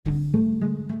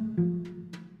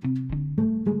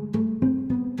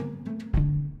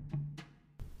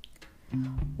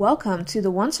Welcome to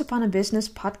the Once Upon a Business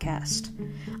podcast.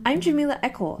 I'm Jamila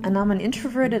Eckel, and I'm an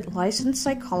introverted licensed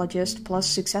psychologist plus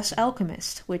success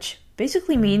alchemist, which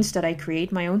basically means that I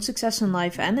create my own success in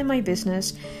life and in my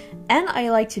business, and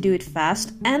I like to do it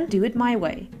fast and do it my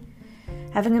way.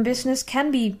 Having a business can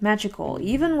be magical,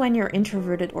 even when you're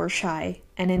introverted or shy,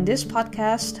 and in this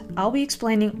podcast, I'll be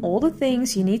explaining all the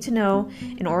things you need to know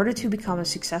in order to become a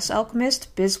success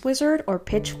alchemist, biz wizard, or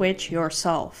pitch witch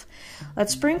yourself.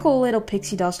 Let's sprinkle a little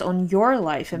pixie dust on your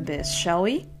life and biz, shall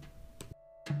we?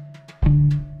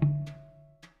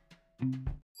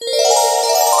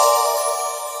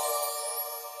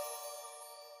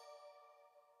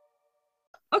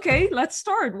 Okay, let's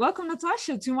start. Welcome,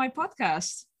 Natasha, to my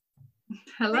podcast.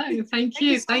 Hello, thank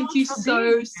you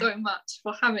so much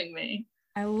for having me.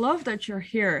 I love that you're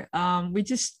here. We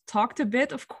just talked a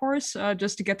bit, of course,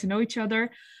 just to get to know each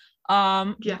other.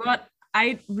 But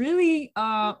I really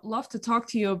love to talk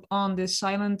to you on this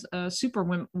Silent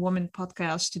Superwoman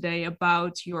podcast today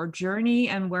about your journey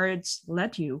and where it's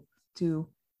led you to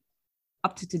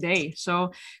up to today.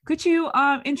 So could you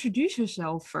introduce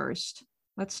yourself first?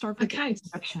 Let's start with the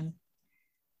introduction.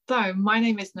 So my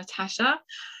name is Natasha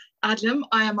Adlam.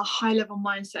 I am a high-level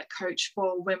mindset coach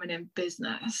for women in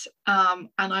business, and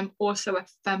I'm also a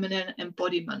feminine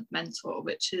embodiment mentor,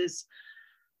 which is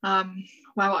I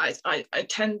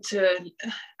tend to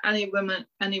any women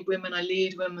I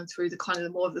lead women through the kind of the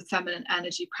more of the feminine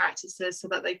energy practices so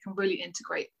that they can really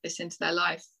integrate this into their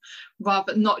life,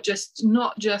 rather not just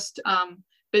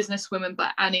business women,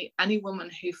 but any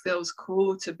woman who feels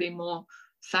called to be more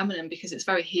feminine, because it's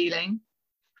very healing.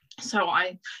 So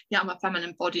I'm a feminine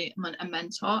embodiment and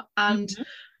mentor, and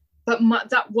but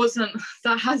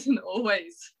that hasn't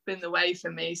always been the way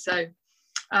for me. So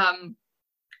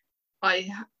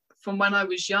from when I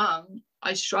was young,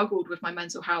 I struggled with my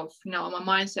mental health. You know, I'm a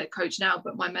mindset coach now,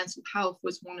 but my mental health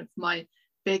was one of my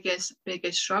biggest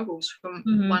struggles from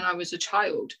when I was a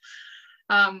child,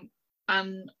 and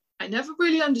I never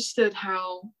really understood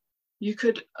how you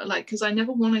could, because I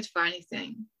never wanted for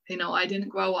anything. You know, I didn't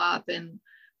grow up in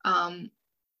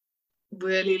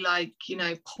really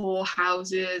poor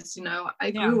houses. You know,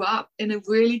 I grew up in a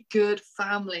really good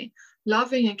family,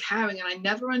 loving and caring, and I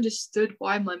never understood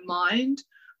why my mind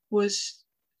was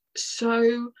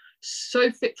so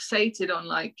fixated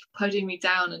on putting me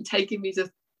down and taking me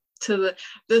to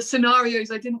the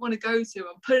scenarios I didn't want to go to,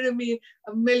 and putting me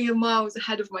a million miles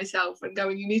ahead of myself and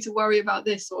going, you need to worry about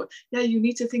this, or you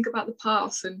need to think about the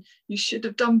past, and you should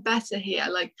have done better here.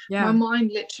 My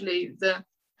mind literally,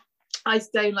 I'd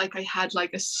say I had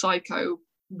a psycho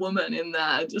woman in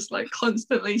there, just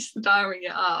constantly stirring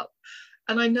it up.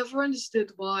 And I never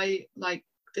understood why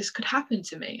this could happen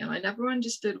to me, and I never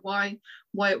understood why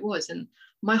it was. And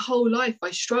my whole life I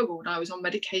struggled. I was on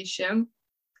medication,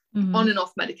 on and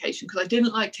off medication, because I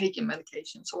didn't like taking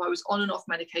medication, so I was on and off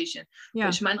medication,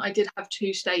 which meant I did have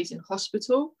 2 stays in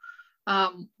hospital,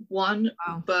 one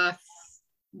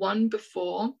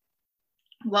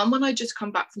when I just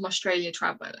come back from Australia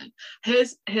traveling.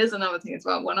 Here's another thing as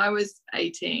well. When I was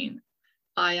 18,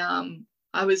 I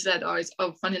was led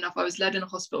in a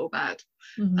hospital bed,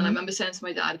 and I remember saying to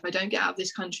my dad, if I don't get out of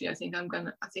this country, I think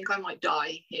I might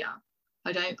die here.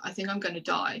 I think I'm going to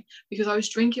die, because I was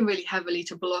drinking really heavily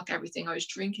to block everything. I was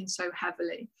drinking so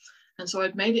heavily, and so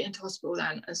I'd made it into hospital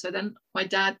then. And so then my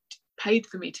dad paid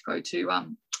for me to go to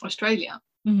Australia.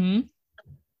 2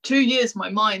 years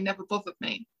my mind never bothered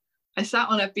me. I sat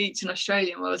on a beach in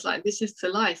Australia and I was like, this is to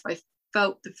life. I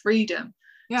felt the freedom.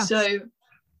 So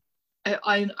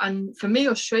and for me,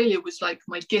 Australia was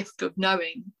my gift of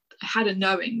knowing. I had a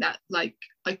knowing that I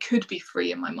could be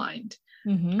free in my mind,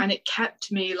 and it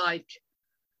kept me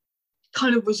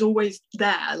kind of was always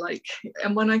there.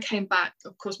 And when I came back,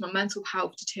 of course, my mental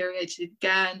health deteriorated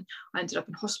again. I ended up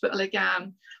in hospital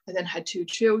again. I then had 2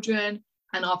 children,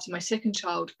 and after my second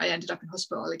child, I ended up in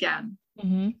hospital again.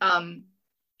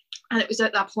 And it was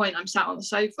at that point I'm sat on the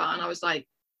sofa and I was like,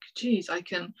 geez, I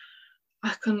can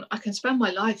spend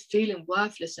my life feeling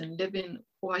worthless and living,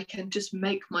 or I can just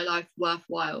make my life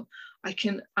worthwhile. I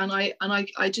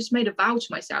just made a vow to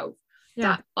myself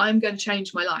that I'm going to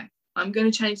change my life. I'm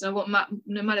going to change, and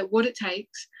no matter what it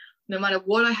takes, no matter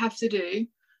what I have to do.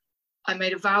 I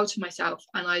made a vow to myself,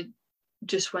 and I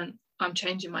just went, I'm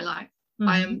changing my life.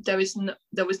 There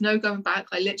was no going back.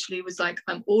 I literally was like,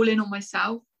 I'm all in on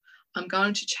myself. I'm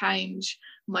going to change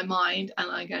my mind,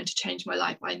 and I'm going to change my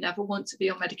life. I never want to be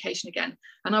on medication again.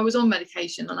 And I was on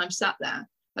medication, and I'm sat there.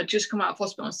 I'd just come out of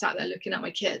hospital and sat there looking at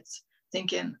my kids,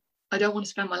 thinking, I don't want to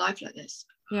spend my life like this.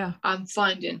 I'm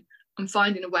finding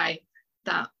a way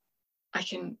that I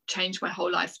can change my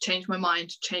whole life, change my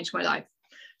mind, change my life.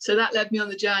 So that led me on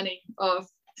the journey of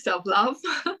self-love.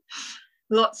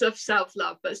 Lots of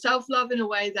self-love, but self-love in a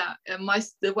way that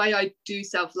the way I do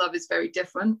self-love is very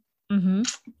different. Mm-hmm.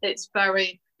 It's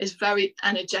very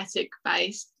energetic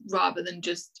based, rather than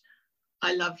just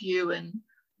I love you and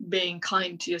being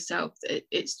kind to yourself.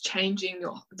 It's changing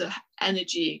the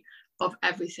energy of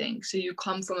everything. So you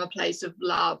come from a place of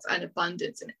love and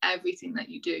abundance in everything that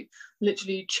you do.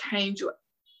 Literally change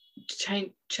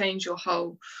your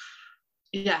whole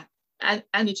and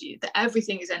energy. That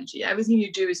everything is energy. Everything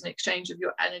you do is an exchange of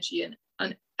your energy,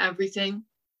 and everything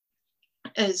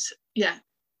is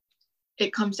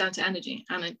it comes down to energy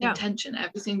and intention.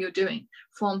 Everything you're doing,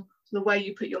 from the way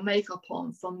you put your makeup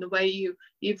on, from the way you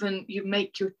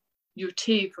make your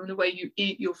tea, from the way you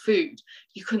eat your food,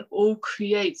 you can all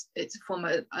create it from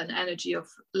an energy of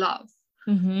love.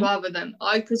 Mm-hmm. Rather than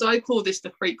because I call this the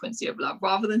frequency of love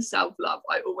rather than self-love.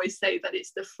 I always say that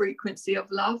it's the frequency of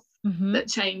love mm-hmm. that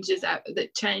changes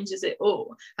it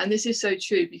all. And this is so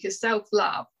true, because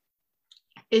self-love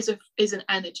is an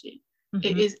energy.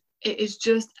 Mm-hmm. It is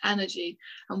just energy.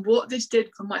 And what this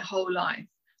did for my whole life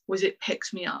was it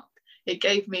picks me up. It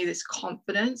gave me this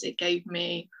confidence. It gave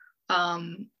me I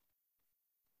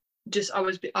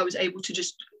was able to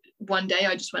just, one day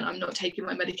I just went, I'm not taking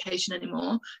my medication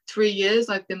anymore. 3 years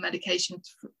I've been medication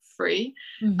free.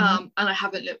 Mm-hmm. And I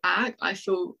haven't looked back. I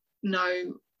feel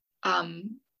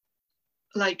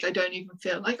like I don't even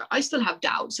feel like, I still have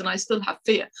doubts and I still have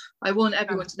fear. I want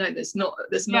everyone to know there's not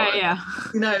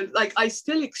like I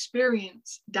still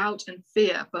experience doubt and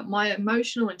fear, but my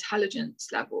emotional intelligence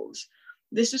levels,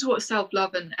 this is what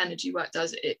self-love and energy work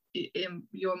does.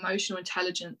 Your emotional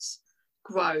intelligence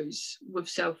grows with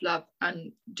self-love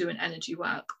and doing energy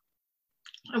work.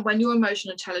 And when your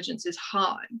emotional intelligence is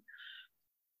high,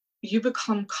 you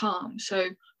become calm. So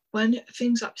when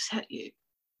things upset you,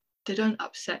 they don't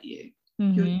upset you.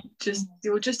 Mm-hmm.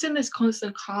 You're just in this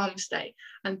constant calm state.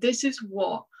 And this is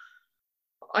what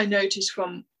I noticed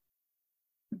from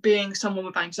being someone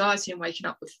with anxiety and waking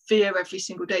up with fear every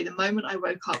single day. The moment I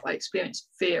woke up, I experienced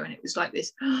fear, and it was like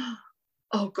this,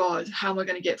 oh God, how am I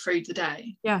going to get through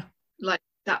today? Yeah. Like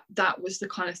that was the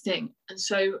kind of thing. And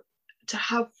so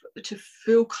to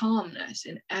feel calmness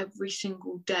in every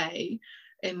single day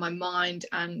in my mind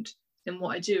and in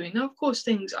what I do. And of course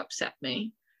things upset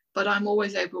me, but I'm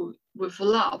always able, with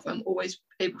love, I'm always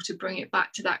able to bring it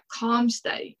back to that calm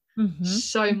state mm-hmm.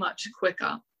 so much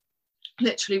quicker,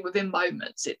 literally within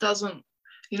moments. It doesn't,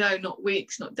 not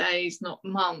weeks, not days, not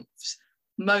months,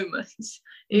 moments.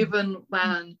 Mm-hmm. Even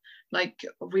when, like,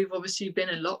 we've obviously been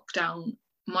in lockdown,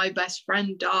 my best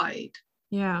friend died.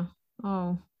 Yeah.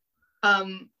 Oh.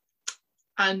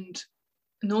 And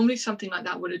normally something like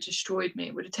that would have destroyed me.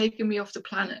 It would have taken me off the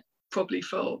planet probably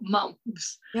for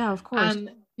months. Yeah, of course.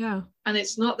 And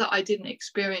it's not that I didn't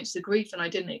experience the grief and I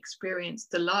didn't experience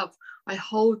the love. I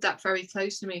hold that very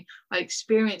close to me. I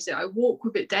experience it. I walk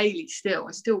with it daily still.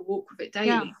 I still walk with it daily.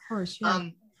 Yeah, of course. Yeah.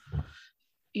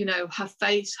 Her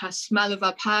face, her smell of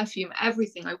her perfume,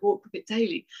 everything. I walk with it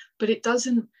daily. But it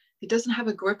doesn't have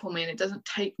a grip on me, and it doesn't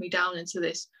take me down into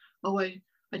this,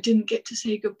 I didn't get to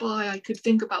say goodbye. I could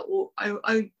think about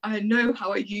I know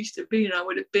how I used to be, and I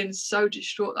would have been so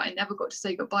distraught that I never got to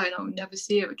say goodbye and I would never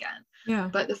see her again. Yeah.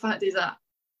 But the fact is that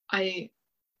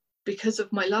because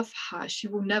of my love for her, she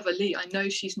will never leave. I know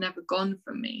she's never gone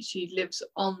from me. She lives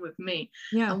on with me.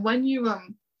 Yeah. And when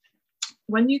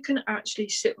you can actually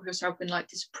sit with yourself in like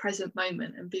this present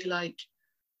moment and be like,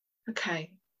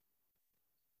 okay,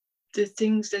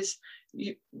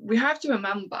 we have to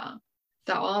remember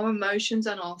that our emotions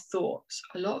and our thoughts,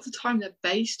 a lot of the time, they're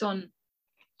based on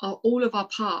all of our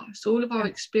past, all of our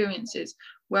experiences,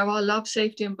 where our love,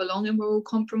 safety and belonging were all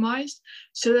compromised.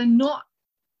 So they're not,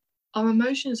 our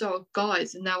emotions are our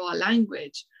guides and now our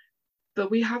language,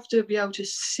 but we have to be able to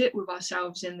sit with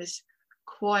ourselves in this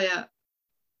quietness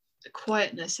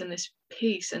and this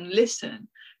peace and listen,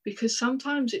 because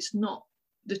sometimes it's not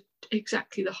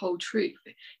exactly the whole truth.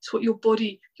 It's what your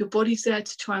body's there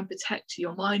to try and protect you.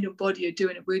 Your mind and body are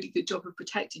doing a really good job of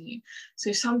protecting you.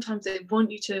 So sometimes they want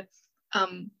you to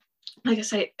like I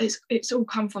say, it's all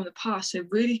come from the past. So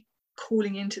really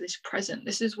calling into this present.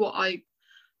 This is what I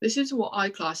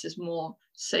class as more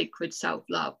sacred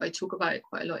self-love. I talk about it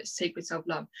quite a lot. It's sacred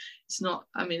self-love. It's not,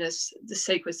 there's the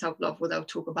sacred self-love where they'll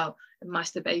talk about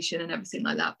masturbation and everything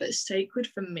like that, but sacred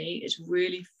for me is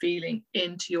really feeling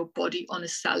into your body on a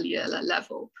cellular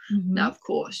level. Mm-hmm. Now, of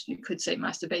course, you could say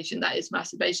masturbation, that is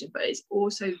masturbation, but it's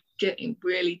also getting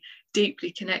really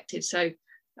deeply connected. So,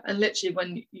 and literally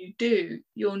when you do,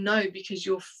 you'll know, because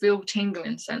you'll feel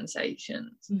tingling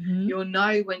sensations. Mm-hmm. You'll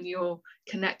know when you're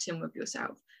connecting with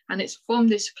yourself. And it's from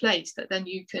this place that then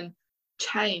you can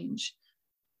change.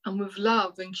 And with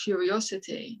love and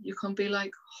curiosity, you can be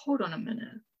like, hold on a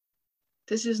minute,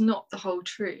 this is not the whole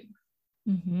truth.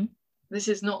 Mm-hmm. This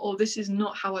is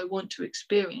not how I want to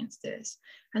experience this.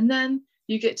 And then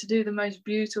you get to do the most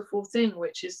beautiful thing,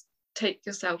 which is take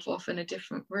yourself off in a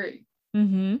different route.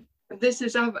 Mm-hmm. This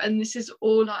is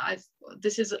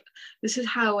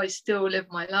how I still live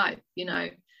my life, you know.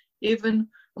 Even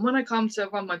when I come to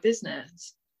run my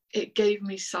business, it gave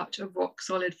me such a rock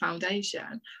solid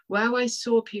foundation where I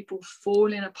saw people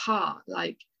falling apart,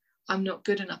 like I'm not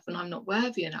good enough and I'm not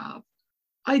worthy enough.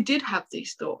 I did have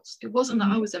these thoughts. It wasn't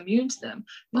that I was immune to them,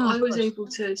 but I was able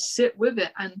to sit with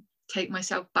it and take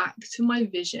myself back to my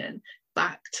vision,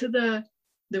 back to the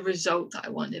result that I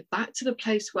wanted, back to the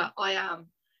place where I am.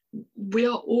 We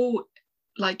are all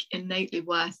like innately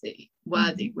worthy.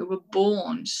 We were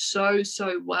born so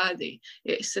worthy.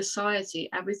 It's society,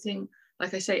 everything.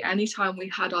 Like I say, anytime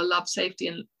we had our love, safety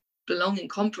and belonging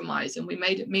compromised and we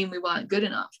made it mean we weren't good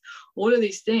enough, all of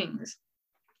these things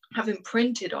have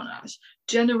imprinted on us.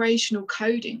 Generational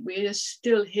coding, we are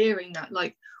still hearing that,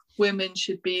 like, women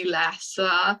should be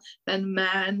lesser than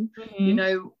men. You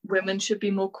know, women should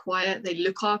be more quiet, they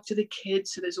look after the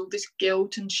kids, so there's all this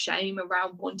guilt and shame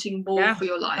around wanting more for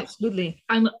your life. Absolutely.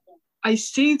 And I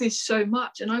see this so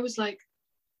much, and I was like,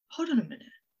 hold on a minute,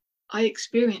 I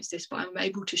experienced this, but I'm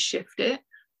able to shift it.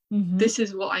 This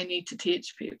is what I need to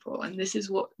teach people, and this is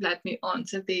what led me on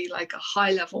to be like a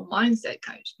high level mindset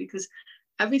coach, because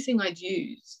everything I'd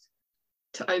used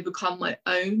to overcome my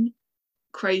own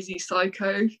crazy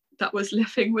psycho that was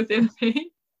living within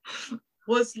me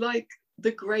was like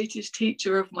the greatest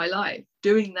teacher of my life.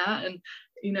 Doing that and,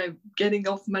 you know, getting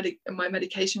off my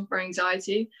medication for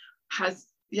anxiety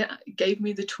gave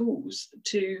me the tools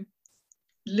to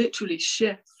literally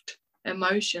shift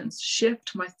emotions,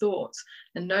 shift my thoughts,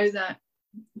 and know that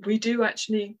we do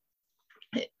actually,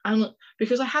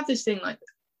 because I have this thing, like,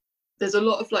 there's a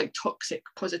lot of like toxic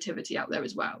positivity out there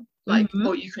as well, like,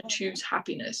 or you can choose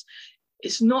happiness.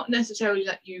 It's not necessarily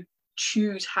that you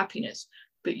choose happiness,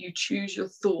 but you choose your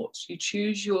thoughts, you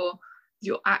choose your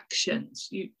actions,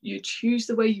 you choose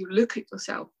the way you look at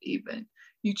yourself, even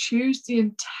you choose the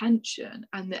intention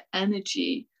and the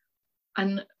energy.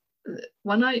 And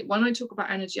when I talk about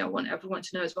energy, I want everyone to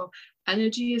know as well,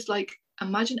 energy is like,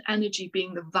 imagine energy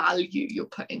being the value you're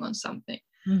putting on something.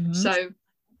 So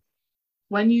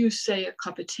when you say a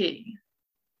cup of tea,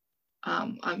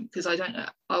 because I don't know,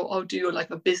 I'll do like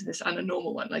a business and a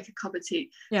normal one, like a cup of tea.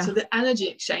 So the energy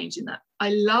exchange in that, I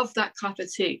love that cup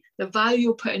of tea. The value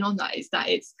you're putting on that is that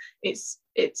it's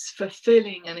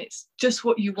fulfilling and it's just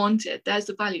what you wanted. There's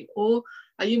the value. Or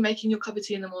are you making your cup of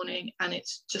tea in the morning and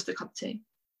it's just a cup of tea?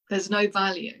 There's no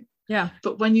value.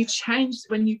 But when you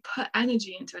put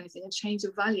energy into anything and change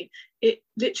the value, it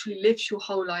literally lifts your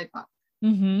whole life up.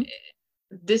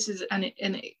 This is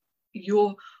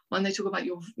when they talk about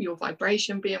your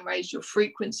vibration being raised, your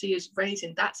frequency is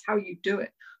raising. That's how you do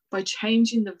it, by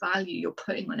changing the value you're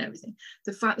putting on everything.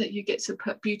 The fact that you get to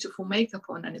put beautiful makeup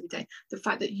on every day, the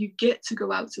fact that you get to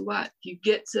go out to work,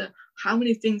 how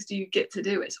many things do you get to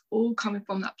do? It's all coming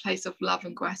from that place of love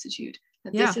and gratitude.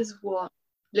 And this is what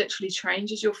literally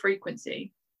changes your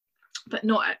frequency, but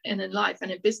not in life and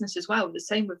in business as well. The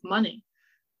same with money.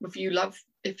 What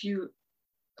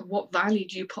value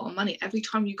do you put on money? Every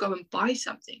time you go and buy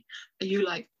something, are you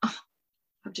like, oh,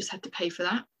 I've just had to pay for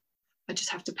that, I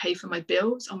just have to pay for my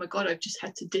bills, oh my god, I've just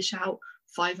had to dish out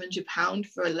 £500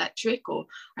 for electric, or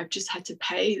I've just had to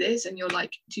pay this? And you're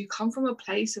like, do you come from a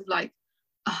place of like,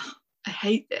 oh, I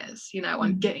hate this, you know,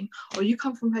 I'm getting, or you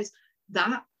come from a place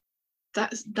that's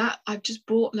I've just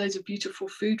bought loads of beautiful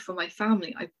food for my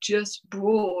family, I've just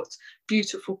brought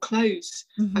beautiful clothes,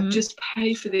 I've just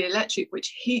paid for the electric,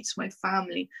 which heats my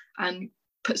family and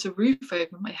puts a roof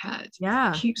over my head,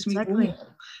 keeps me warm.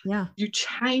 You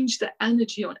change the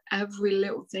energy on every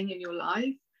little thing in your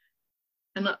life.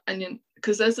 And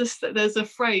because there's a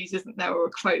phrase, isn't there, or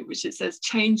a quote, which it says,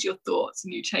 change your thoughts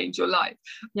and you change your life.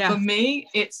 For me,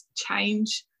 it's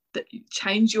change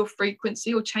your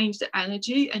frequency, or change the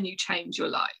energy, and you change your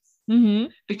life.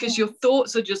 Because your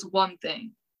thoughts are just one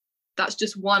thing, that's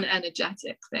just one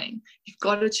energetic thing. You've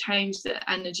got to change the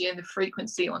energy and the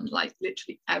frequency on like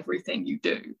literally everything you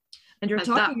do, and you're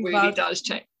talking that really about, does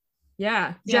change.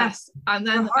 Yes. And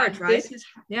then heart, right? So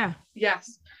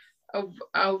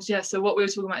what we were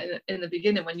talking about in the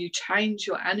beginning, when you change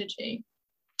your energy,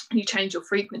 you change your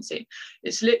frequency.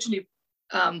 It's literally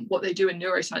what they do in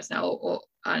neuroscience now,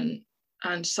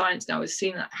 and science now, is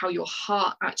seeing how your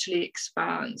heart actually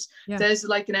expands. There's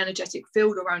like an energetic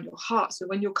field around your heart. So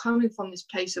when you're coming from this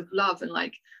place of love and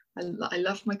like I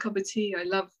love my cup of tea. I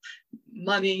love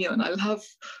money, and I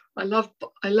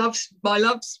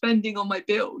love spending on my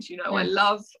bills. You know,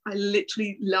 Yeah. I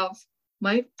literally love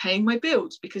my paying my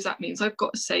bills, because that means I've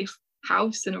got a safe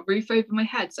house and a roof over my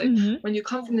head. So Mm-hmm. when you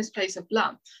come from this place of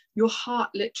love, your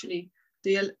heart literally,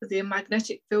 the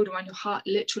magnetic field around your heart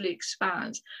literally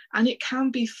expands, and it can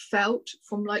be felt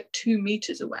from like 2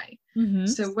 meters away. Mm-hmm.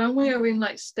 So when we are in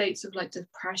like states of like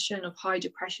depression, of high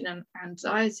depression and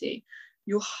anxiety,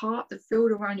 your heart, the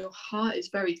field around your heart is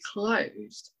very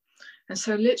closed. And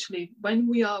so literally when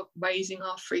we are raising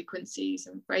our frequencies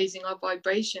and raising our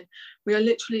vibration, we are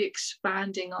literally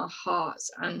expanding our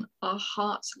hearts, and our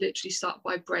hearts literally start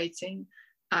vibrating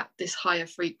at this higher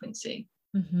frequency.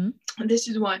 Mm-hmm. And this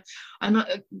is why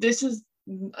this is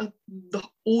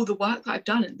all the work that I've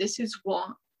done, and this is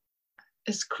what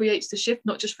creates the shift,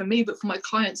 not just for me but for my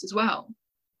clients as well.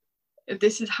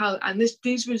 This is how, and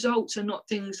these results are not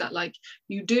things that like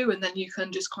you do and then you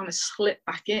can just kind of slip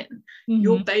back in. Mm-hmm.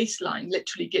 Your baseline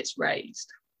literally gets raised.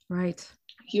 Right.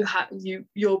 You have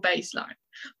your baseline,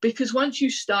 because once you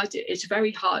start it, it's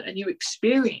very hard, and you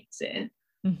experience it.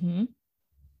 Mm-hmm.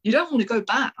 You don't want to go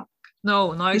back.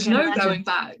 No, there's no going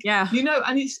back. Yeah. You know,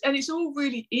 and it's all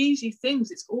really easy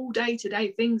things. It's all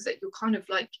day-to-day things that you're kind of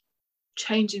like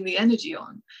changing the energy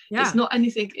on. Yeah. It's not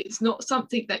anything, it's not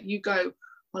something that you go,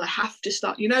 well, I have to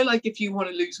start, you know, like if you want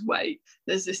to lose weight,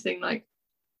 there's this thing like,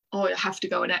 oh, I have to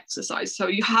go and exercise, so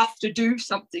you have to do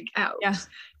something else. Yeah.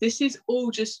 This is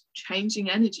all just changing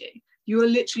energy. You are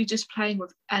literally just playing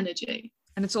with energy,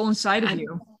 and it's all inside of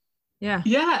you. Yeah.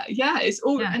 It's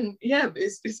all, and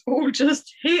it's all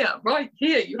just here, right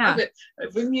here. You have it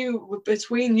when you,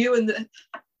 between you and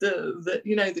the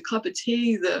you know, the cup of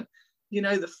tea, the, you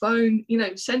know, the phone, you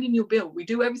know, sending your bill. We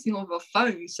do everything on our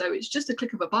phone, so it's just a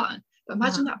click of a button. But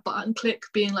imagine that button click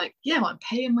being like, yeah, I'm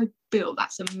paying my bill.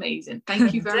 That's amazing.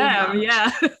 Thank you very much.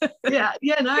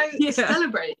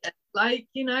 Celebrate it. Like,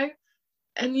 you know,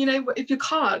 and you know, if your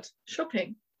card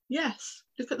shopping, yes,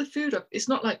 look at the food up. It's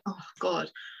not like, oh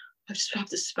God, I just have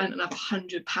to spend another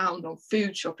 £100 on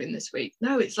food shopping this week.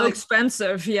 No, it's so like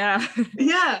expensive.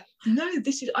 No,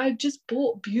 this is, I just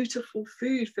bought beautiful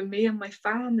food for me and my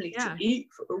family to eat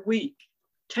for a week.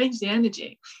 Change the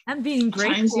energy and being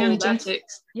grateful. Change the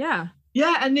energetics.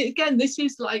 And again, this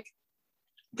is the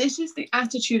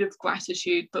attitude of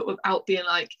gratitude, but without being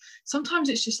like, sometimes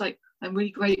it's just like, I'm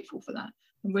really grateful for that.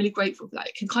 I'm really grateful for that.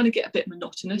 It can kind of get a bit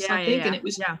monotonous, I think. And it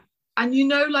was, and you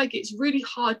know, like, it's really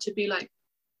hard to be like,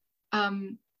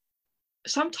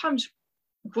 sometimes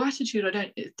gratitude, I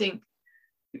don't think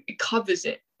it covers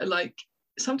it. Like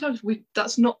sometimes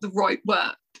that's not the right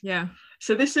word.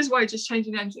 So this is why just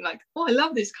changing the energy, like, oh, I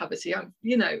love this cup of tea,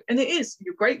 you know, and it is,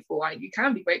 you're grateful, right? You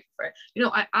can be grateful for it. You know,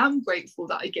 I am grateful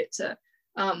that I get to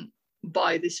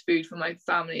buy this food for my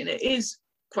family, and it is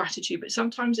gratitude. But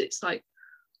sometimes it's like,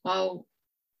 well,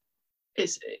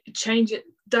 it's changing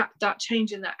that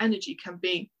change in that energy can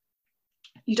be,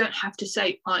 you don't have to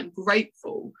say I'm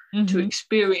grateful to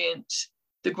experience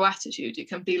the gratitude. It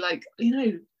can be like, you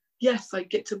know, yes, I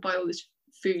get to buy all this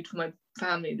food for my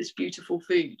family, this beautiful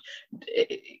food.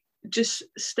 Just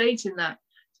stating that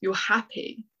you're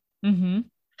happy,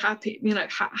 happy, you know,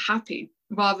 happy,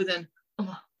 rather than,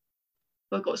 oh,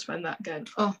 I've got to spend that again.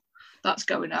 Oh, that's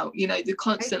going out. You know, the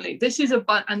constantly. This is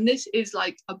and this is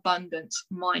like abundance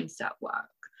mindset work.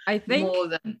 I think more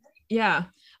than.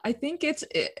 I think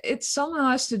it somehow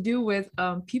has to do with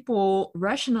people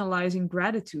rationalizing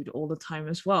gratitude all the time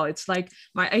as well. It's like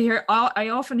I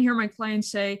often hear my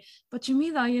clients say, "But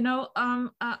Jamila, you know,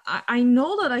 I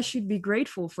know that I should be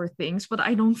grateful for things, but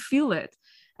I don't feel it."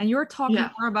 And you're talking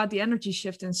more about the energy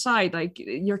shift inside, like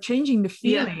you're changing the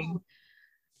feeling,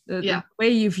 the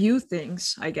way you view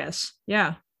things, I guess.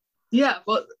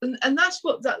 Well, and that's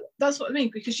what I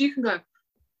mean, because you can go,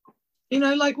 you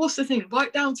know, like, what's the thing?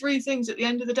 Write down 3 things at the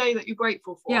end of the day that you're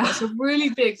grateful for. It's a really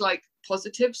big, like,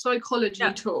 positive psychology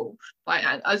tool, right?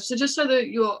 And so just so that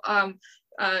your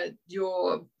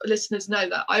listeners know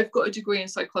that I've got a degree in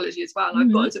psychology as well, and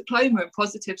I've got a diploma in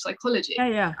positive psychology.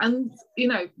 And, you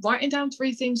know, writing down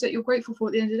 3 things that you're grateful for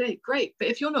at the end of the day, great. But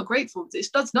if you're not grateful, this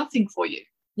does nothing for you.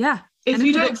 If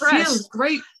you don't feel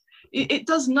great, it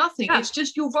does nothing. It's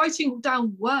just you're writing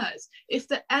down words. If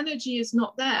the energy is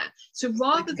not there, so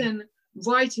rather than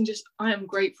writing just I am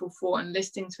grateful for and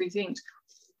listing 3 things,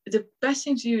 the best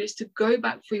thing to do is to go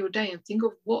back for your day and think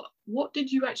of what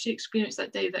did you actually experience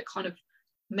that day that kind of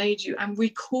made you, and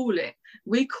recall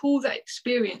that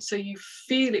experience, so you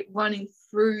feel it running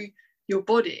through your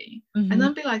body, and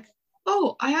then be like,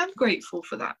 oh, I am grateful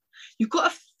for that. You've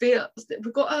got to feel,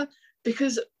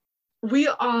 because we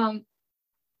are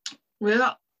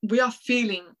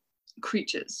feeling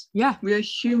creatures. Yeah. We are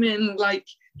human, like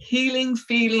healing,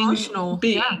 feeling Emotional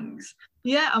beings.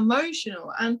 Yeah,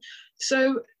 emotional. And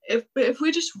so if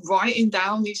we're just writing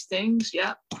down these things,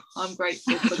 yeah, I'm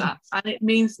grateful for that. And it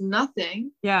means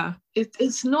nothing. Yeah.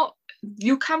 It's not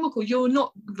your chemical, you're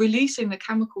not releasing the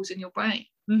chemicals in your brain.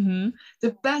 Mm-hmm.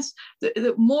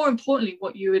 The more importantly,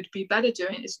 what you would be better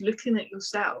doing is looking at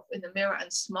yourself in the mirror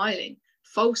and smiling,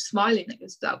 false smiling at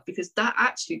yourself, because that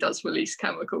actually does release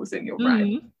chemicals in your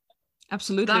brain. Mm-hmm.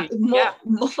 Absolutely.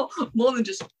 That more than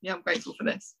just, yeah, I'm grateful for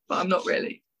this, but I'm not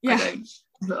really. Yeah.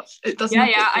 It doesn't.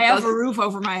 I have a roof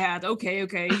over my head. Okay.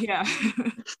 Yeah.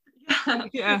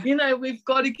 Yeah. You know, we've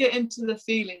got to get into the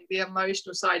feeling, the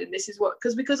emotional side, and this is what,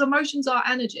 because emotions are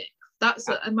energy.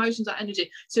 Emotions are energy.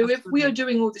 So Absolutely. If we are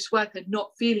doing all this work and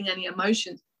not feeling any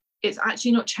emotions, it's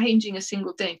actually not changing a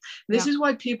single thing. This is why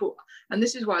a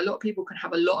lot of people can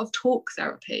have a lot of talk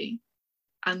therapy,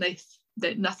 and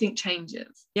that nothing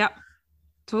changes. Yeah,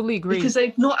 totally agree. Because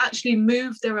they've not actually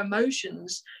moved their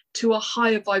emotions to a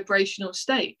higher vibrational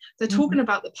state. They're talking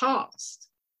about the past,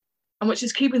 and which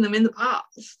is keeping them in the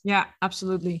past. Yeah,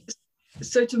 absolutely.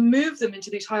 So to move them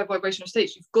into these higher vibrational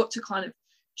states, you've got to kind of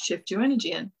shift your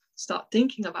energy and start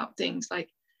thinking about things. Like,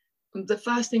 the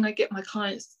first thing I get my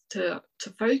clients to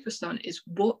focus on is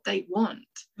what they want.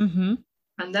 Mm-hmm.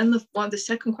 And then the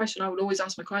second question I would always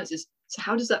ask my clients is, so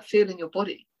how does that feel in your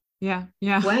body? Yeah.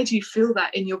 Where do you feel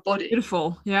that in your body?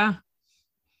 Beautiful. Yeah.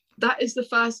 That is the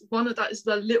first one. That is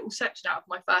the little section out of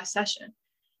my first session.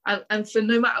 And for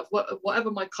no matter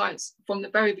whatever my clients, from the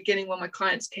very beginning when my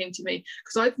clients came to me,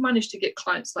 because I've managed to get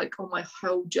clients like on my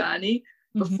whole journey.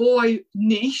 Mm-hmm. Before I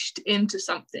niched into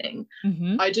something,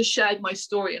 I just shared my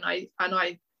story, and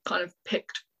I kind of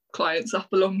picked clients up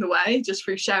along the way just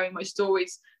through sharing my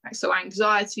stories. So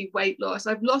anxiety, weight loss.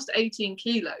 I've lost 18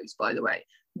 kilos, by the way,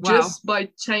 just by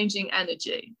changing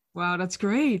energy. Wow, that's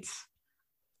great.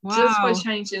 Wow. Just by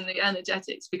changing the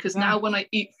energetics, because now when I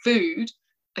eat food,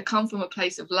 I come from a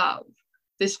place of love.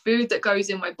 This food that goes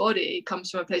in my body comes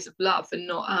from a place of love, and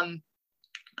not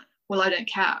I don't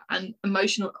care. And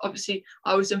emotional, obviously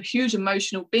I was a huge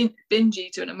emotional binge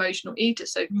eater and emotional eater.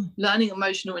 So learning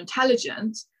emotional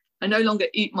intelligence, I no longer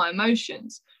eat my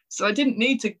emotions. So I didn't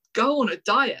need to go on a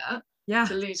diet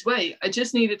to lose weight. I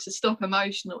just needed to stop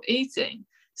emotional eating.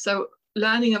 So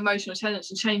learning emotional intelligence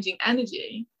and changing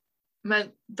energy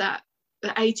meant that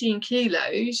the 18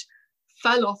 kilos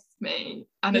fell off me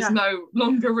and has no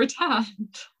longer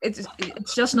returned. It's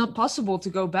just not possible to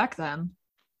go back then.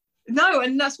 No,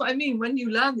 and that's what I mean. When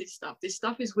you learn this stuff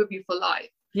is with you for life.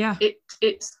 Yeah.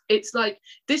 It's like,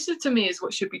 this is, to me, is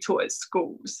what should be taught at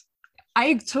schools.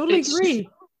 I totally agree.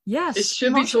 Yes. It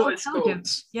should be taught at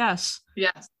schools. Yes.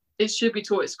 Yes. It should be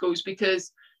taught at schools,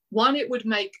 because one, it would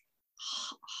make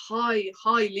high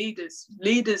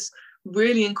leaders,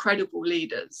 really incredible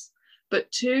leaders. But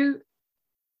two,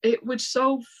 it would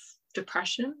solve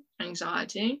depression,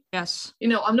 anxiety. Yes. You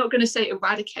know, I'm not going to say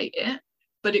eradicate it,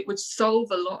 but it would solve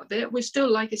a lot of it. We're still,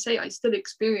 like I say, I still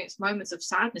experience moments of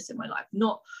sadness in my life,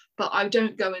 but I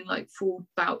don't go in like full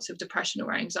bouts of depression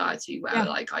or anxiety where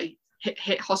like I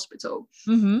hit hospital.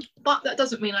 Mm-hmm. But that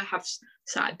doesn't mean I have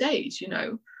sad days. You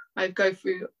know, I go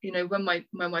through, you know, when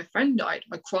my friend died,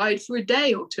 I cried for a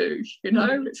day or two. You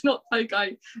know, it's not like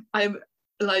I'm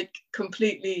like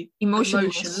completely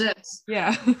emotionless.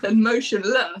 Yeah.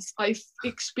 Emotionless. I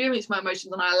experience my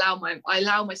emotions, and I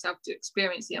allow myself to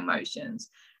experience the emotions.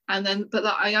 And then, but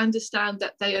that I understand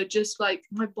that they are just like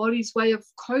my body's way of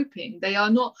coping. They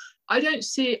are not, I don't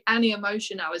see any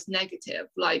emotion now as negative,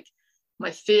 like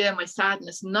my fear, my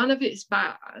sadness, none of it is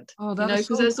bad. Oh, that, you know,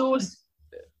 because there's also,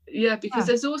 because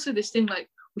there's also this thing like,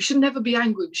 we should never be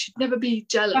angry, we should never be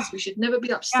jealous, we should never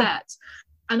be upset.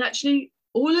 And actually,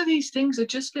 all of these things are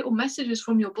just little messages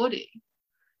from your body,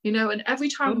 you know, and every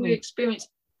time we experience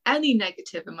any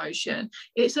negative emotion,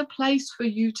 it's a place for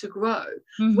you to grow,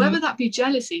 whether that be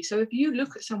jealousy. So if you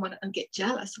look at someone and get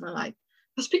jealous and are like,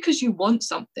 that's because you want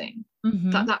something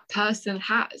that person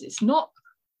has. It's not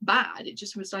bad. It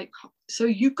just was like, so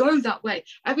you go that way.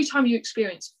 Every time you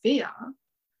experience fear,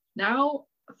 now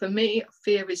for me,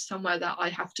 fear is somewhere that I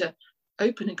have to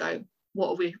open and go,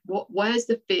 where's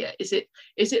the fear? Is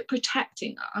it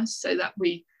protecting us so that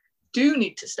we do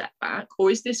need to step back, or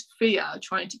is this fear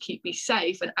trying to keep me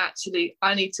safe, and actually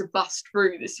I need to bust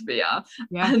through this fear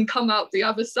and come out the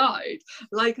other side?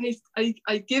 Like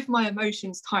I give my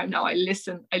emotions time now. I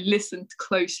listen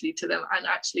closely to them and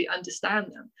actually understand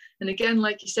them. And again,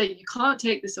 like you say, you can't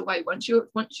take this away once you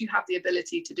have the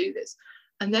ability to do this.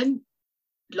 And then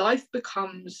life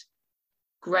becomes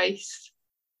grace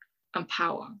and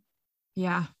power.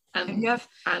 Yeah.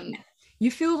 And you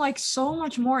feel like so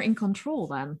much more in control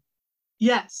then.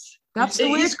 Yes, That's it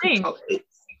the weird is thing. control.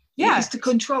 Yeah. It is to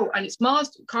control, and it's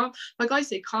master. Like I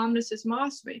say, calmness is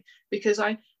mastery. Because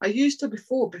I used to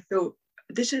before feel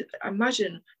this is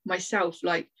imagine myself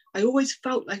like I always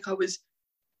felt like I was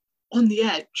on the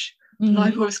edge,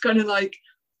 like I was kind of like,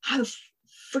 how the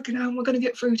freaking hell am I going to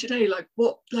get through today? Like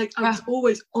what? Like I was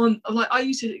always on. Like I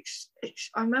used to.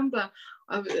 I remember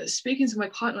I was speaking to my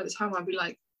partner at the time. I'd be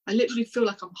like, I literally feel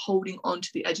like I'm holding on to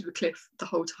the edge of a cliff the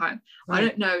whole time. Right. I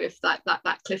don't know if that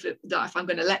cliff, that if I'm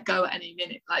going to let go at any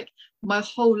minute. Like my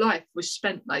whole life was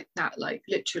spent like that, like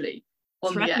literally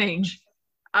on the edge.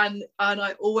 And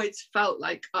I always felt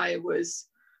like I was,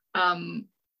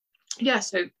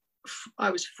 so I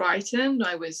was frightened.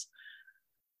 I was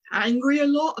angry, a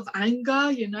lot of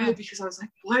anger, because I was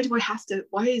like, why do I have to?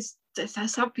 Why is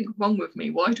there's something wrong with me?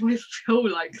 Why do I feel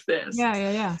like this?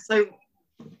 Yeah. So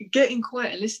getting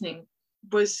quiet and listening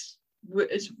was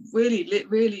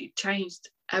really changed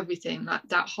everything. Like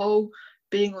that whole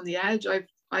being on the edge,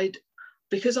 I'd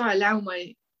because I allow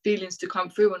my feelings to come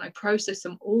through and I process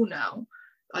them all now,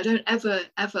 I don't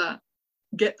ever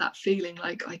get that feeling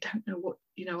like I don't know what,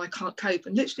 I can't cope.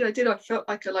 And literally I felt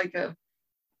like a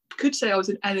could say I was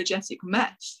an energetic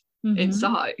mess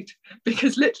inside,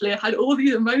 because literally I had all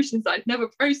these emotions that I'd never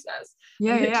processed.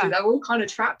 They're all kind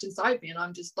of trapped inside me, and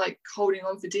I'm just like holding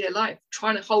on for dear life,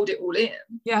 trying to hold it all in.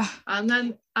 And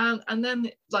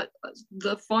then like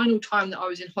the final time that I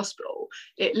was in hospital,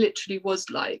 it literally was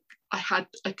like I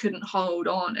couldn't hold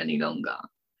on any longer.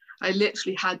 I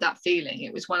literally had that feeling.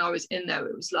 It was when I was in there,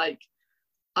 it was like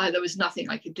there was nothing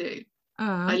I could do.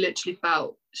 I literally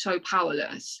felt so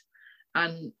powerless.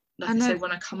 And like I said,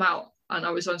 when I come out, and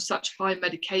I was on such high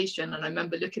medication, and I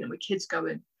remember looking at my kids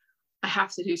going, I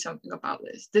have to do something about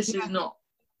this. This is not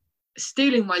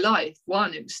stealing my life.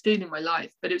 One, it was stealing my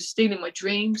life, but it was stealing my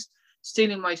dreams,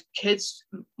 stealing my kids,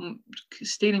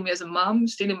 stealing me as a mum,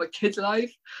 stealing my kids'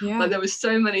 life. Like there was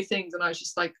so many things, and I was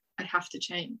just like, I have to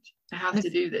change. I have to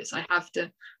do this. I have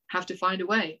to find a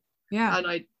way.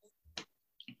 And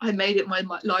I made it my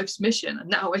life's mission, and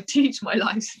now I teach my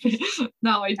life's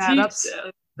now I teach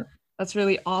it. That's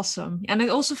really awesome. And it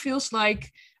also feels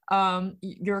like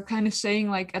you're kind of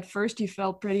saying, like, at first you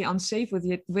felt pretty unsafe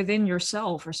within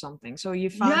yourself or something, so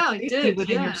you found safety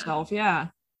within yourself.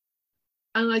 And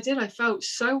I felt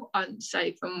so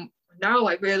unsafe, and now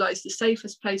I realize the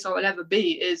safest place I will ever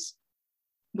be is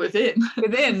within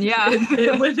within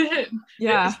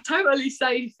It's totally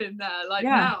safe in there. Like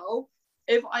now,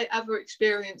 if I ever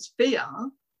experience fear,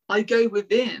 I go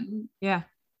within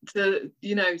to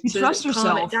trust calm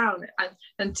yourself. it down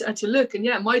and to look.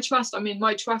 And my trust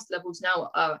levels now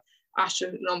are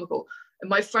astronomical, and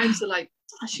my friends are like,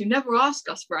 Gosh, you never ask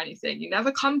us for anything, you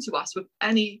never come to us with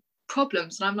any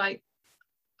problems. And I'm like,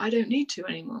 I don't need to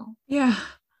anymore.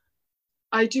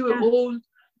 I do it all.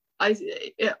 I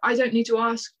don't need to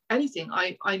ask anything.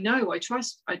 I know, I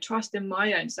trust in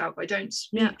my own self. I don't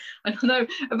speak. I don't know,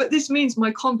 but this means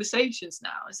my conversations now,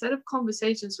 instead of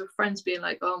conversations with friends being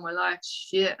like, oh, my life's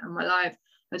shit, and my life,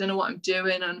 I don't know what I'm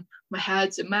doing, and my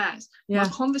head's a mess. My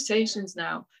conversations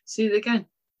now, see, again,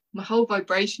 my whole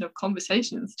vibration of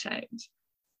conversations change.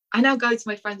 I now go to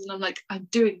my friends and I'm like, I'm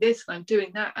doing this and I'm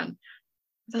doing that, and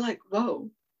they're like, whoa.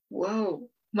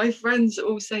 My friends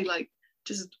all say, like,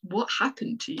 just what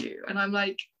happened to you? And I'm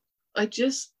like, I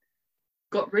just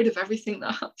got rid of everything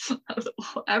that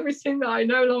I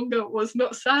no longer was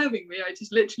not serving me. I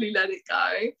just literally let it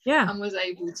go, and was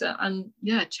able to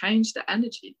change the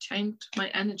energy, changed my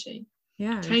energy,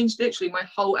 changed literally my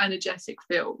whole energetic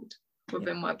field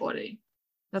within my body.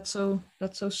 That's so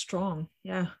strong.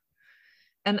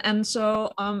 And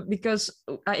so because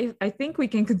I think we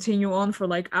can continue on for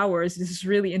like hours. This is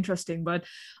really interesting, but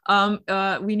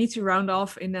we need to round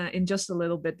off in just a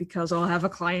little bit, because I'll have a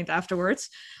client afterwards.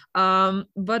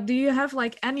 But do you have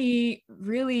like any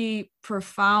really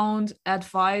profound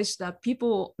advice that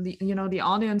people, the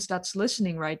audience that's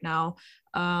listening right now,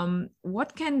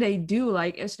 what can they do?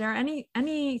 Like, is there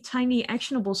any tiny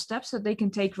actionable steps that they can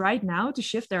take right now to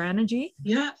shift their energy?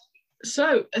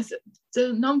 So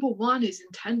the number one is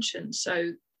intention.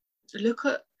 So look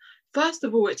at, first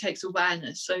of all, it takes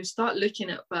awareness. So start looking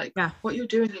at like what you're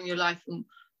doing in your life and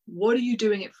what are you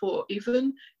doing it for.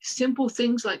 Even simple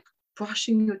things like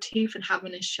brushing your teeth and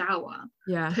having a shower,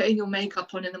 putting your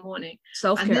makeup on in the morning,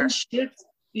 self-care. And then shift,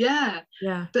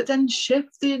 but then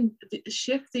shift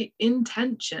the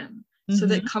intention. So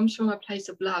that comes from a place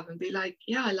of love, and be like,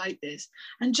 I like this.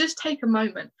 And just take a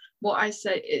moment. What I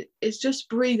say is just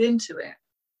breathe into it.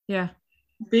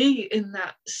 Be in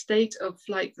that state of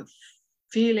like the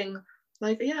feeling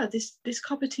like, this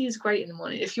cup of tea is great in the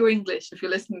morning. If you're English, if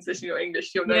you're listening to this and you're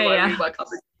English, you'll know what I mean by cup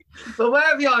of tea. But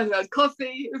wherever you are in the world,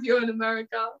 coffee, if you're in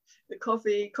America, the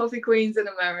coffee queens in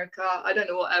America. I don't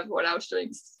know what everyone else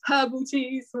drinks. Herbal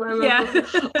teas, whatever. Yeah.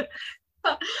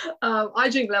 I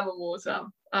drink lemon water.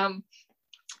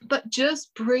 But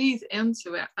just breathe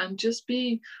into it and just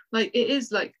be like, it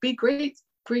is like, be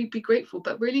grateful,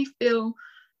 but really feel,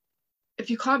 if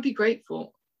you can't be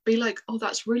grateful, be like, oh,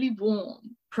 that's really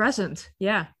warm. Present.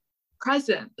 Yeah.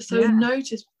 Present. So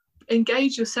notice,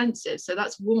 engage your senses. So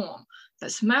that's warm,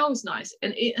 that smells nice,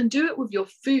 and do it with your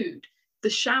food, the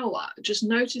shower, just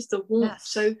notice the warmth. Yes.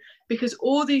 So because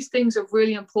all these things are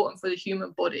really important for the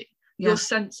human body, your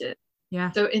senses.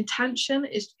 Yeah. So intention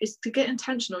is to get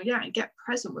intentional, and get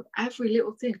present with every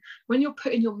little thing. When you're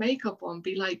putting your makeup on,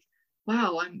 be like,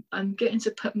 wow, I'm getting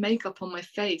to put makeup on my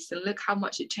face, and look how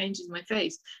much it changes my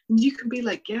face. And you can be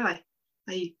like, yeah,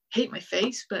 I hate my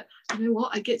face, but you know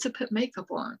what? I get to put makeup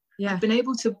on. Yeah. I've been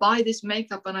able to buy this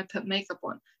makeup and I put makeup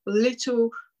on. Little,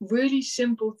 really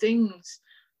simple things,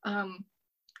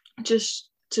 just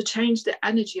to change the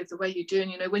energy of the way you're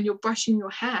doing. You know, when you're brushing your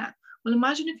hair, well,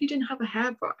 imagine if you didn't have a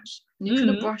hairbrush and you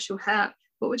couldn't brush your hair.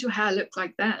 What would your hair look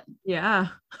like then? Yeah,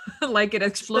 like it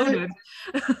exploded.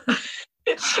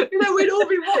 So, you know, we'd all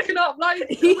be walking up like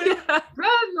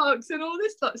dreadlocks and all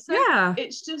this stuff. So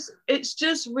it's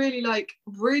just really like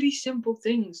really simple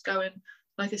things going,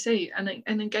 like I say, and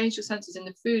engage your senses in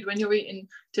the food. When you're eating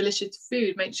delicious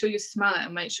food, make sure you smell it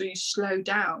and make sure you slow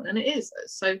down. And it is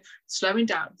so slowing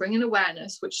down, bringing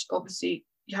awareness, which obviously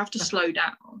you have to slow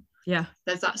down. Yeah,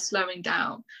 there's that slowing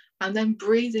down, and then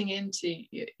breathing into,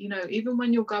 you know, even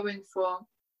when you're going for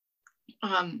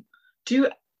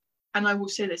and I will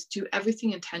say this, do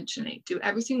everything intentionally, do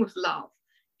everything with love.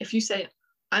 If you say,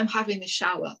 I'm having this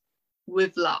shower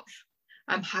with love,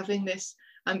 I'm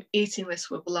eating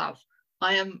this with love,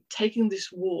 I am taking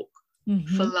this walk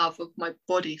for love of my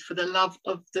body, for the love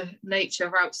of the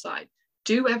nature outside,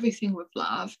 do everything with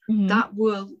love, that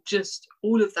will just,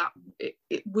 all of that,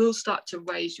 it will start to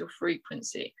raise your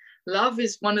frequency. Love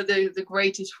is one of the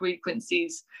greatest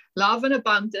frequencies. Love and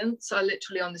abundance are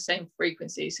literally on the same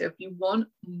frequency. So if you want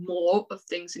more of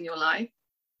things in your life,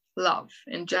 love,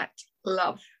 inject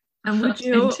love and would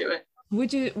you, into it.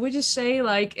 Would you say,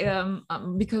 like,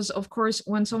 because of course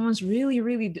when someone's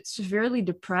really severely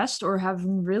depressed or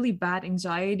having really bad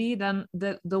anxiety, then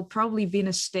they'll probably be in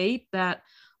a state that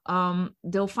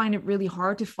they'll find it really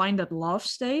hard to find that love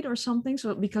state or something,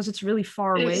 so because it's really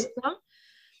far away from them.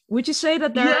 Would you say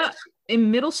that there are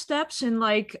in middle steps in,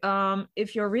 like,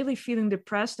 if you're really feeling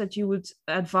depressed, that you would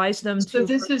advise them to? So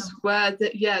this is where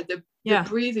the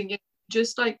breathing,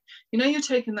 just like, you know, you're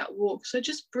taking that walk, so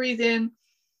just breathe in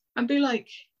and be like,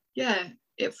 yeah,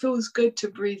 it feels good to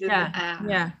breathe in the air.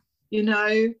 Yeah. You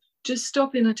know, just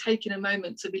stopping and taking a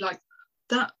moment to be like,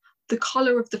 that, the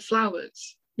color of the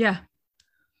flowers. Yeah.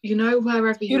 You know,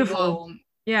 wherever you are.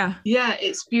 Yeah,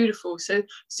 it's beautiful. So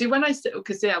see, when I say,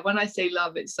 when I say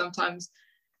love, it's sometimes,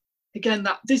 again,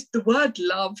 the word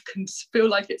love can feel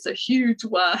like it's a huge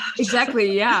word.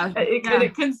 Exactly. Yeah.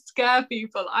 It can scare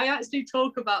people. I actually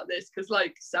talk about this because,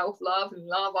 like, self-love and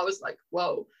love, I was like,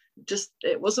 whoa, just,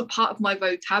 it wasn't part of my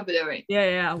vocabulary.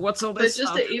 Yeah. What's all this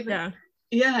stuff?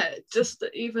 Just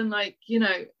even like, you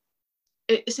know,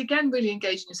 it's again really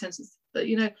engaging your senses. That,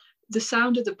 you know, the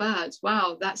sound of the birds,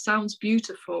 wow, that sounds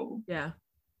beautiful. Yeah.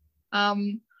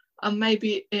 And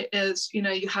maybe it is, you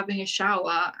know, you're having a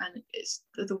shower and it's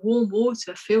the warm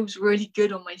water feels really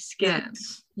good on my skin.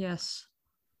 Yes.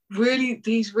 Really,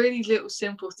 these really little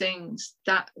simple things,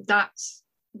 that's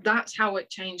how it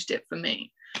changed it for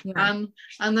me. Yeah.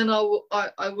 And then I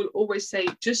will always say,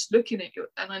 just looking at you,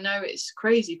 and I know it's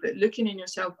crazy, but looking in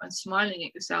yourself and smiling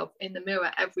at yourself in the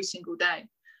mirror every single day.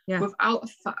 Yeah. Without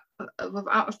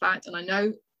a fact, and I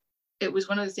know it was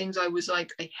one of the things I was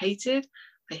like, I hated,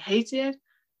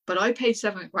 but I paid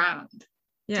 $7,000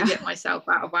 to get myself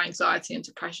out of anxiety and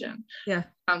depression. Yeah.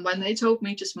 And when they told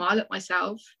me to smile at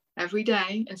myself every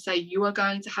day and say, you are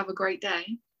going to have a great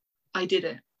day, I did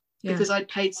it because I'd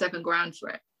paid $7,000 for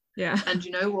it. Yeah. And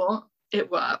you know what? It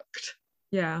worked.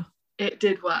 Yeah. It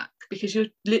did work, because you're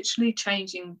literally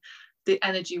changing the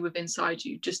energy within inside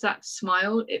you. Just that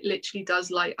smile, it literally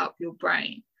does light up your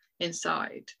brain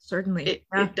inside. Certainly.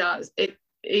 It does.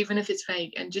 Even if it's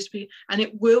fake, and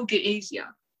it will get easier.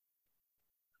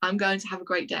 I'm going to have a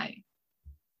great day.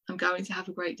 I'm going to have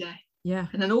a great day. Yeah.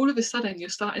 And then all of a sudden you're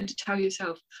starting to tell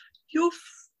yourself, you're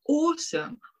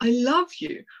awesome. I love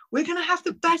you. We're going to have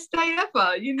the best day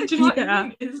ever. You know what I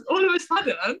mean? It's all of a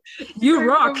sudden. You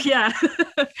rock. Yeah,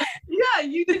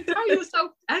 you can tell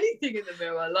yourself anything in the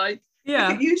mirror. Like, look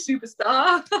at you,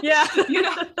 superstar. Yeah. You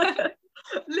know?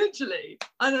 Literally.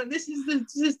 I know this is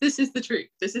the truth.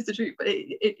 This is the truth. But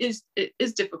it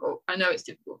is difficult. I know it's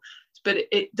difficult, but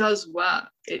it does work.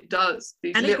 It does.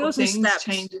 These And little it goes in things steps.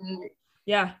 changing.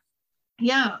 Yeah.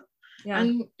 Yeah. Yeah.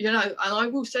 And and I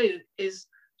will say is,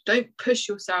 don't push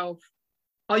yourself.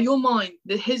 Your mind.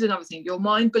 Here's another thing. Your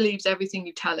mind believes everything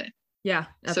you tell it. Yeah.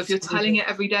 So if you're telling it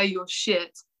every day you're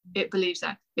shit, it believes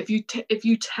that. If you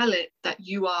tell it that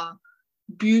you are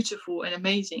beautiful and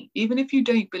amazing, even if you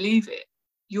don't believe it,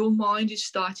 your mind is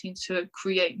starting to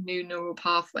create new neural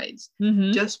pathways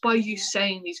just by you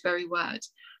saying these very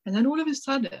words. And then all of a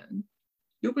sudden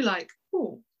you'll be like,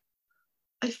 oh,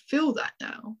 I feel that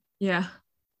now. Yeah.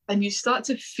 And you start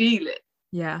to feel it.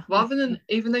 Yeah. Rather than,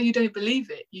 even though you don't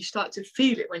believe it, you start to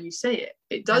feel it when you say it.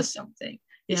 It does something.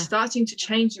 It's starting to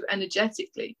change you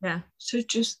energetically. Yeah. So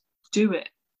just do it.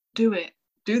 And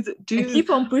keep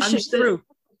on pushing through.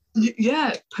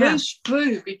 Yeah, push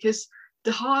through, because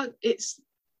the heart, it's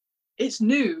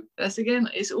new. That's again,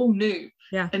 it's all new.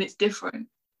 Yeah. And it's different.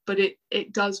 But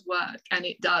it does work, and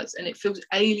it feels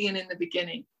alien in the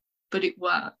beginning, but it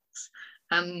works.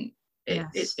 And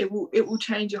it will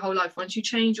change your whole life. Once you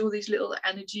change all these little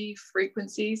energy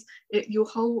frequencies, your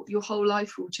whole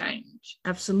life will change.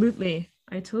 Absolutely.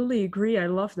 I totally agree. I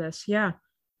love this. Yeah.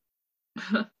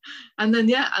 and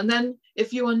then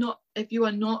if you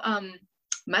are not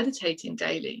meditating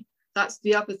daily, that's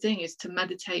the other thing, is to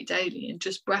meditate daily and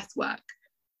just breath work,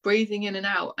 breathing in and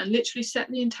out, and literally set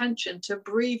the intention to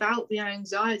breathe out the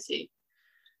anxiety,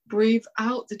 breathe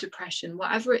out the depression,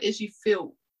 whatever it is you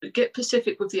feel. Get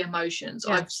specific with the emotions.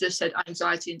 I've just said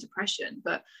anxiety and depression,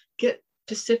 but get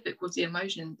specific with the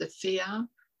emotion, the fear,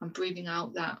 and breathing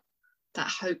out that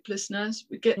hopelessness.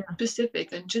 We get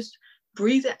specific and just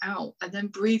breathe it out, and then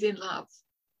breathe in love.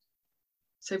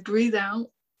 So breathe out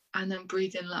and then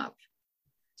breathe in love.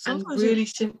 Sometimes, and really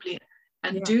simply,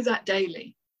 and do that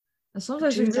daily. And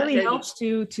sometimes it really helps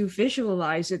to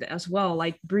visualize it as well,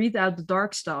 like breathe out the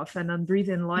dark stuff and then breathe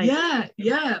in light.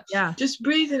 Yeah. Just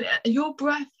breathe in. Your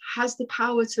breath has the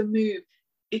power to move.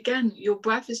 Again, your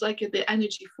breath is like the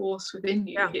energy force within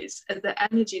you. It's the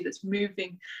energy that's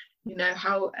moving,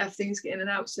 how everything's getting in and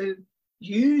out. So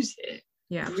use it.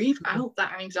 Breathe out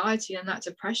that anxiety and that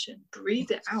depression.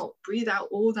 Breathe it out. Breathe out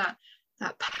all that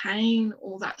pain,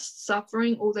 all that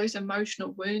suffering, all those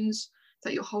emotional wounds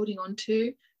that you're holding on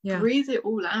to. Breathe it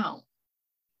all out,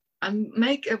 and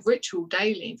make a ritual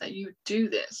daily that you do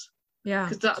this.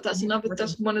 Because that's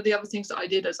one of the other things that I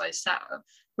did as I sat.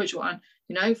 Which one?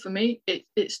 For me,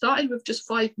 it started with just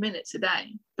 5 minutes a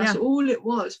day. That's all it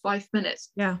was, 5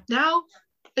 minutes. Now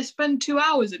I spend 2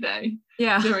 hours a day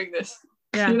doing this.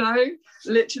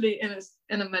 Literally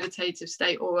in a meditative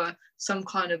state, or some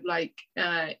kind of like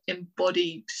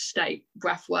embodied state,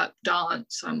 breath work,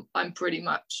 dance. I'm pretty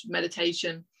much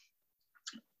meditation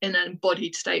in an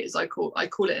embodied state, as I call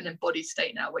it an embodied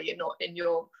state now, where you're not in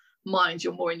your mind,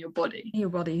 you're more in your body.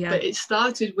 But it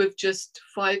started with just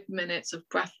 5 minutes of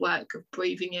breath work, of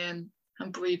breathing in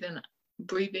and breathing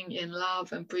in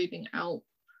love, and breathing out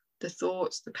the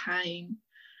thoughts, the pain,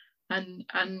 and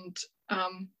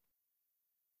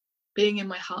being in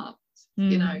my heart,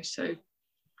 so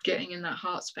getting in that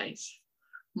heart space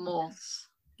more.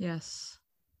 Yes.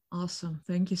 Awesome.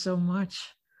 Thank you so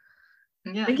much.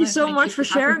 Thank you so much for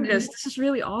sharing this. This is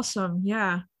really awesome.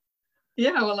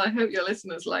 Well, I hope your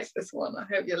listeners like this one. I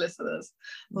hope your listeners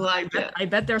like it. I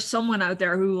bet there's someone out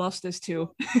there who loves this too.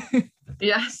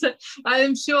 Yes,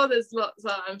 I'm sure there's lots.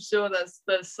 I'm sure there's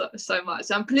so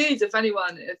much. And please, if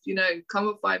anyone, come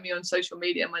and find me on social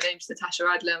media. My name's Natasha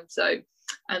Adlam.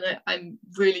 And I'm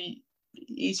really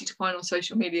easy to find on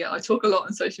social media. I talk a lot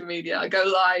on social media. I go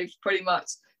live pretty much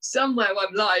somewhere.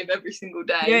 I'm live every single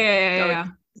day. Yeah.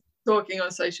 Talking on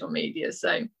social media,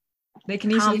 so they can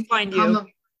easily find you.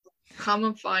 Come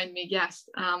and find me. Yes.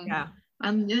 And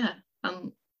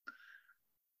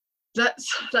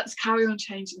let's carry on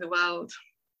changing the world.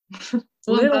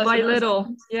 Little by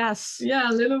little. Yes. Yeah,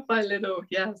 little by little.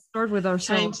 Yes. Start with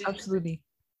ourselves. Absolutely.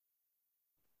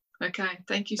 Okay.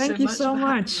 Thank you so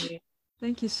much.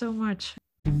 Thank you so much.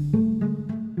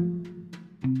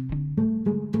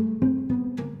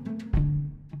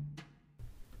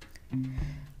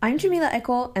 I'm Jamila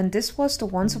Eckel, and this was the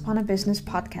Once Upon a Business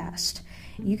podcast.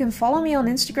 You can follow me on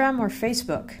Instagram or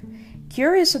Facebook.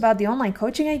 Curious about the online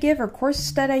coaching I give or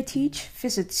courses that I teach?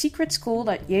 Visit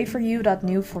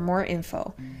secretschool.yay4u.nu for more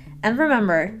info. And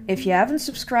remember, if you haven't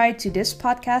subscribed to this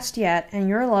podcast yet and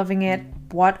you're loving it,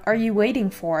 what are you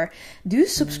waiting for? Do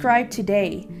subscribe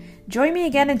today. Join me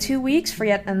again in 2 weeks for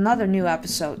yet another new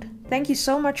episode. Thank you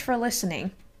so much for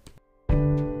listening.